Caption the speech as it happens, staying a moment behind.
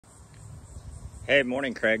Hey,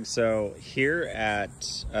 morning, Craig. So here at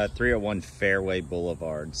 301 Fairway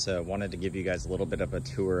Boulevard. So wanted to give you guys a little bit of a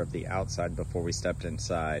tour of the outside before we stepped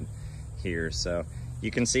inside here. So you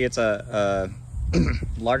can see it's a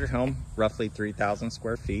larger home, roughly 3,000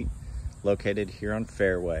 square feet, located here on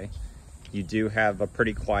Fairway. You do have a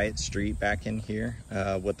pretty quiet street back in here,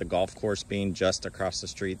 with the golf course being just across the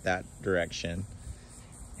street that direction.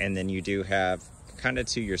 And then you do have kind of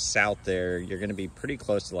to your south there, you're going to be pretty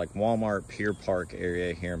close to like Walmart, Pier Park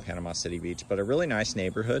area here in Panama City Beach, but a really nice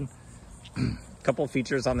neighborhood. A couple of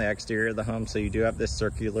features on the exterior of the home. So you do have this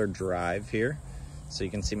circular drive here. So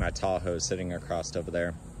you can see my Tahoe sitting across over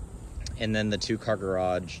there. And then the 2-car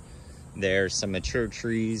garage. There's some mature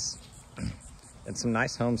trees and some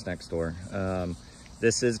nice homes next door.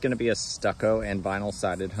 This is going to be a stucco and vinyl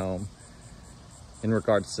sided home. In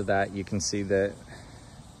regards to that, you can see that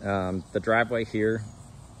the driveway here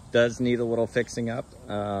does need a little fixing up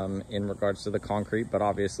in regards to the concrete, but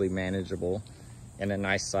obviously manageable, and a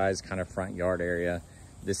nice size kind of front yard area.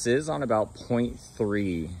 This is on about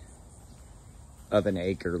 0.3 of an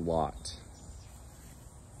acre lot.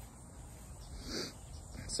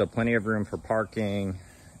 So plenty of room for parking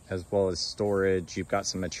as well as storage. You've got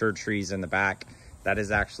some mature trees in the back. That is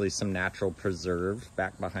actually some natural preserve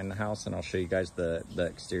back behind the house, and I'll show you guys the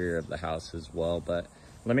exterior of the house as well. But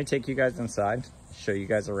let me take you guys inside, show you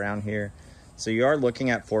guys around here. So you are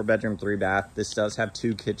looking at 4-bedroom, 3-bath. This does have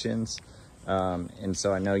 2 kitchens. And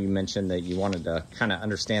so I know you mentioned that you wanted to kind of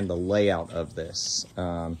understand the layout of this.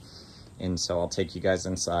 And so I'll take you guys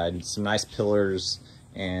inside. Some nice pillars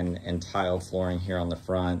and tile flooring here on the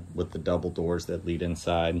front with the double doors that lead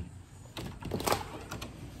inside.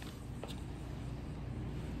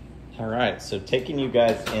 All right, so taking you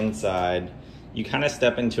guys inside, you kind of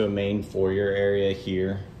step into a main foyer area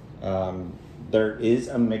here. There is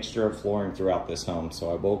a mixture of flooring throughout this home,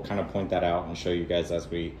 so I will kind of point that out and show you guys as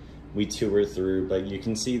we tour through. But you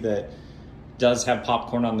can see that it does have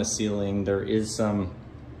popcorn on the ceiling. There is some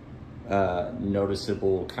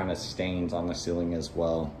noticeable kind of stains on the ceiling as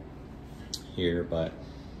well here, but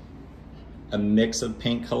a mix of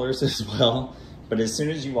paint colors as well. But as soon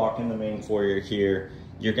as you walk in the main foyer here,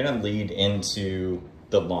 you're gonna lead into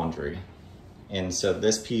the laundry. And so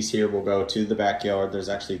this piece here will go to the backyard. There's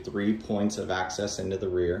actually 3 points of access into the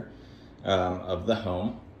rear of the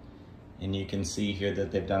home. And you can see here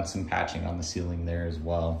that they've done some patching on the ceiling there as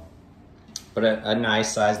well. But a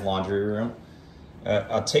nice sized laundry room.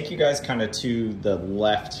 I'll take you guys kind of to the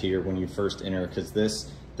left here when you first enter, because this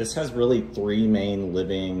has really 3 main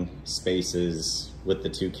living spaces with the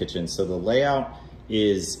 2 kitchens. So the layout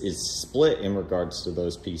is split in regards to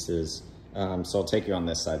those pieces. So I'll take you on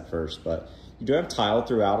this side first, but you do have tile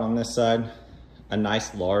throughout on this side. A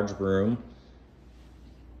nice large room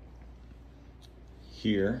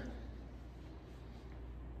here.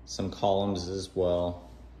 Some columns as well.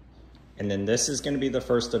 And then this is going to be the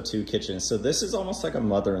first of 2 kitchens. So this is almost like a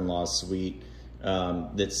mother-in-law suite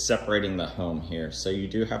that's separating the home here. So you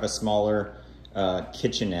do have a smaller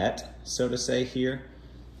kitchenette, so to say, here.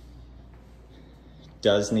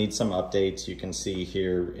 Does need some updates. You can see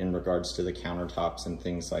here in regards to the countertops and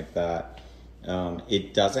things like that.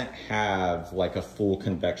 It doesn't have like a full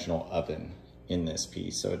convectional oven in this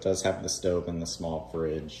piece. So it does have the stove and the small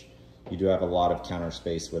fridge. You do have a lot of counter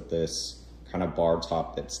space with this kind of bar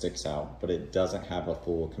top that sticks out, but it doesn't have a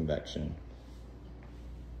full convection.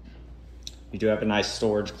 You do have a nice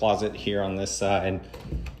storage closet here on this side,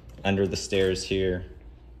 under the stairs here,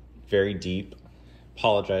 very deep.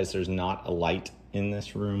 Apologize, there's not a light in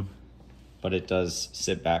this room, but it does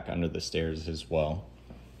sit back under the stairs as well.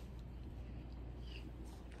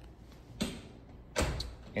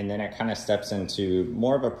 And then it kind of steps into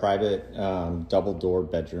more of a private double door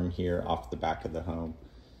bedroom here off the back of the home.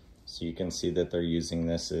 So you can see that they're using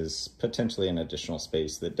this as potentially an additional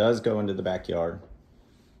space that does go into the backyard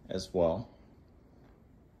as well.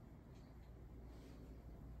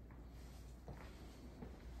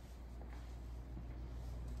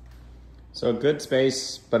 So a good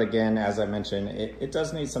space, but again, as I mentioned, it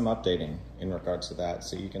does need some updating in regards to that.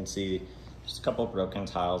 So you can see just a couple of broken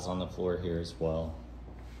tiles on the floor here as well.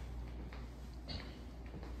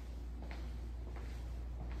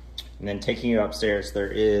 And then taking you upstairs, there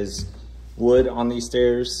is wood on these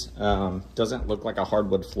stairs. Doesn't look like a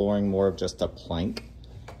hardwood flooring, more of just a plank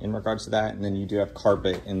in regards to that. And then you do have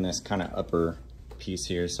carpet in this kind of upper piece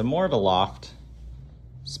here. So more of a loft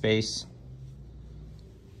space.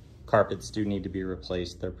 Carpets do need to be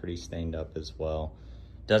replaced. They're pretty stained up as well.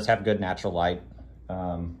 Does have good natural light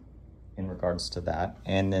in regards to that.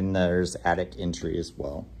 And then there's attic entry as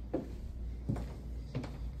well.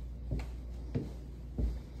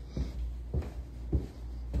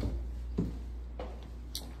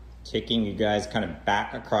 Taking you guys kind of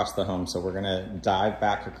back across the home. So we're gonna dive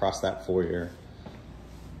back across that foyer.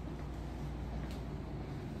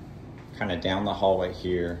 Kind of down the hallway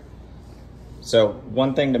here. So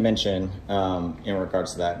one thing to mention in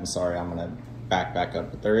regards to that, and sorry, I'm gonna back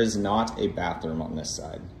up, but there is not a bathroom on this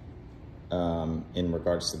side in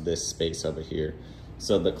regards to this space over here.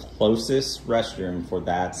 So the closest restroom for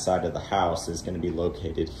that side of the house is gonna be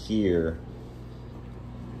located here.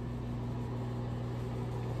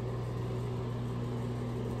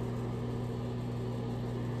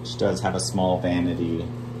 Which does have a small vanity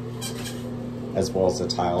as well as a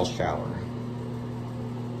tile shower.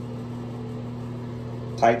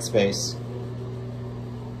 Tight space,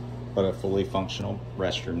 but a fully functional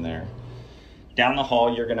restroom there. Down the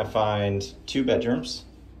hall, you're gonna find 2 bedrooms.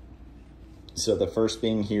 So the first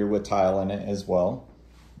being here with tile in it as well.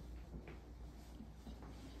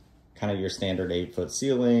 Kind of your standard 8-foot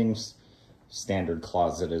ceilings, standard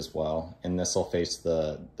closet as well. And this will face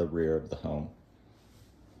the rear of the home.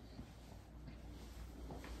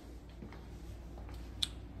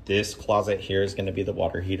 This closet here is gonna be the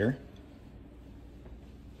water heater.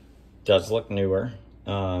 Does look newer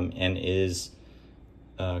and is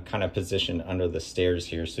kind of positioned under the stairs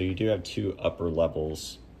here. So you do have 2 upper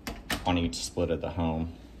levels on each split of the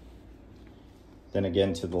home. Then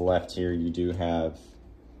again, to the left here, you do have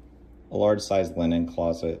a large size linen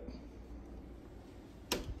closet.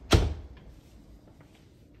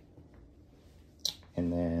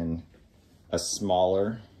 And then a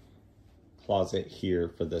smaller closet here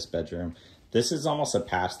for this bedroom. This is almost a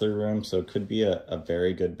pass-through room, so it could be a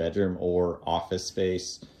very good bedroom or office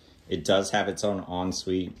space. It does have its own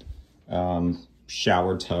ensuite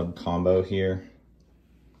shower tub combo here.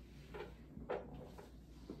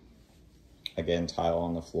 Again, tile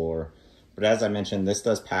on the floor. But as I mentioned, this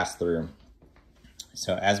does pass through.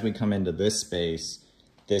 So as we come into this space,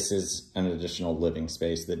 this is an additional living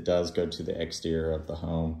space that does go to the exterior of the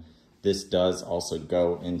home. This does also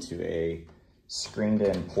go into a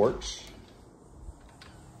screened-in porch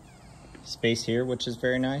space here, which is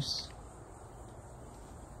very nice.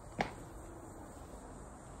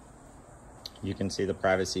 You can see the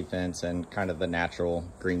privacy fence and kind of the natural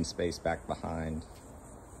green space back behind.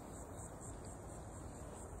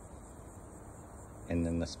 And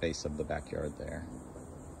then the space of the backyard there.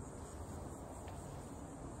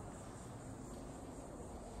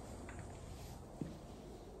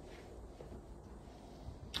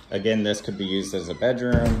 Again, this could be used as a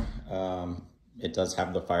bedroom. It does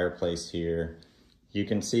have the fireplace here. You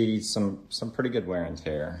can see some pretty good wear and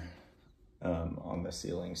tear on the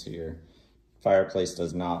ceilings here. Fireplace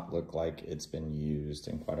does not look like it's been used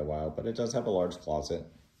in quite a while, but it does have a large closet.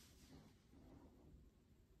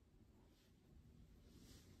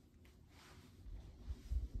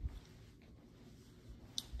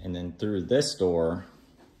 And then through this door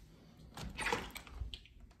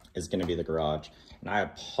is going to be the garage. And I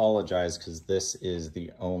apologize because this is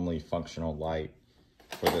the only functional light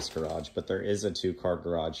for this garage, but there is a 2-car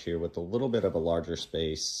garage here with a little bit of a larger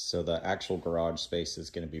space. So the actual garage space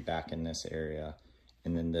is going to be back in this area,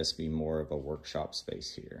 and then this be more of a workshop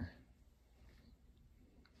space here.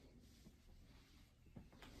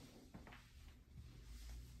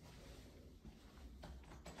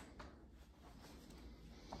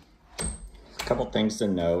 A couple things to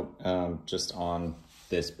note just on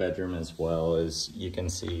this bedroom as well is you can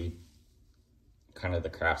see kind of the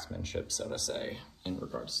craftsmanship, so to say, in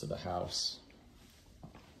regards to the house.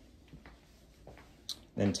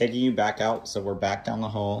 Then taking you back out, so we're back down the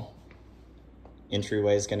hall.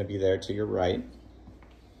 Entryway is going to be there to your right.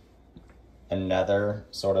 Another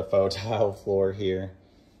sort of faux tile floor here.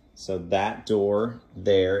 So that door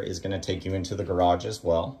there is going to take you into the garage as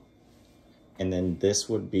well. And then this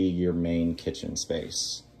would be your main kitchen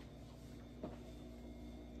space.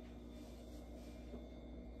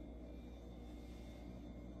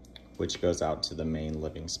 Which goes out to the main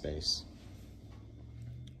living space.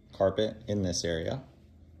 Carpet in this area.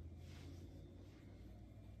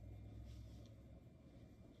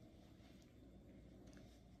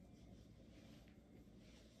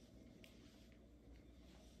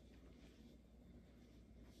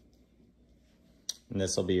 And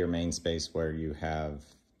this will be your main space where you have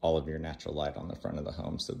all of your natural light on the front of the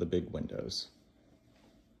home, so the big windows.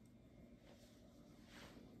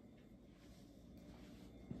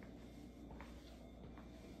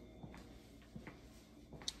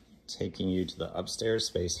 Taking you to the upstairs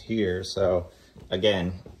space here. So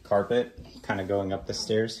again, carpet kind of going up the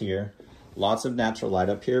stairs here. Lots of natural light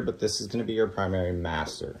up here, but this is going to be your primary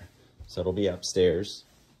master. So it'll be upstairs.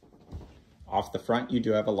 Off the front, you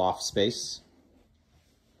do have a loft space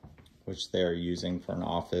which they're using for an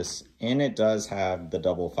office. And it does have the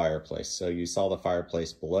double fireplace. So you saw the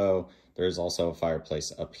fireplace below. There's also a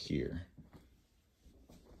fireplace up here.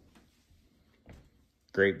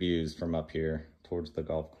 Great views from up here towards the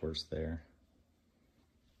golf course there.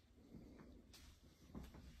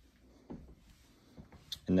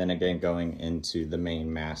 And then again, going into the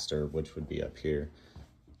main master, which would be up here.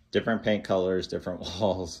 Different paint colors, different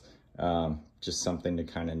walls. Just something to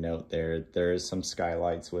kind of note there. There is some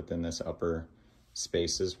skylights within this upper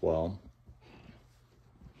space as well.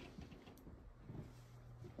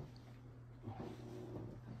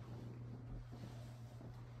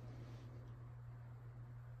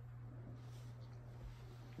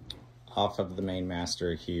 Off of the main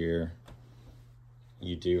master here,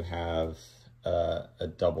 you do have a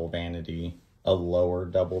double vanity, a lower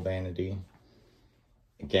double vanity.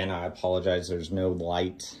 Again, I apologize, there's no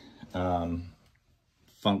light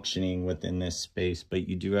functioning within this space, but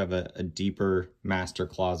you do have a deeper master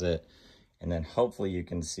closet, and then hopefully you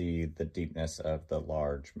can see the deepness of the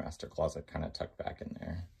large master closet kind of tucked back in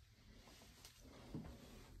there.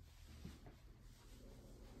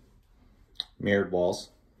 Mirrored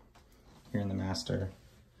walls here in the master.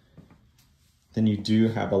 Then you do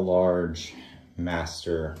have a large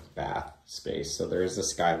master bath space. So there is a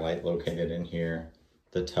skylight located in here,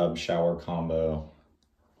 the tub shower combo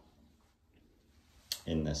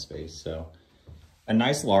in this space. So a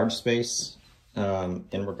nice large space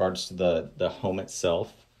in regards to the home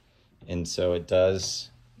itself. And so it does,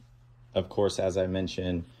 of course, as I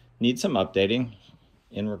mentioned, need some updating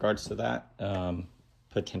in regards to that,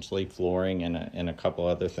 potentially flooring and a couple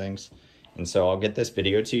other things. And so I'll get this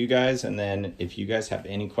video to you guys, and then if you guys have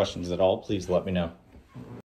any questions at all, please let me know.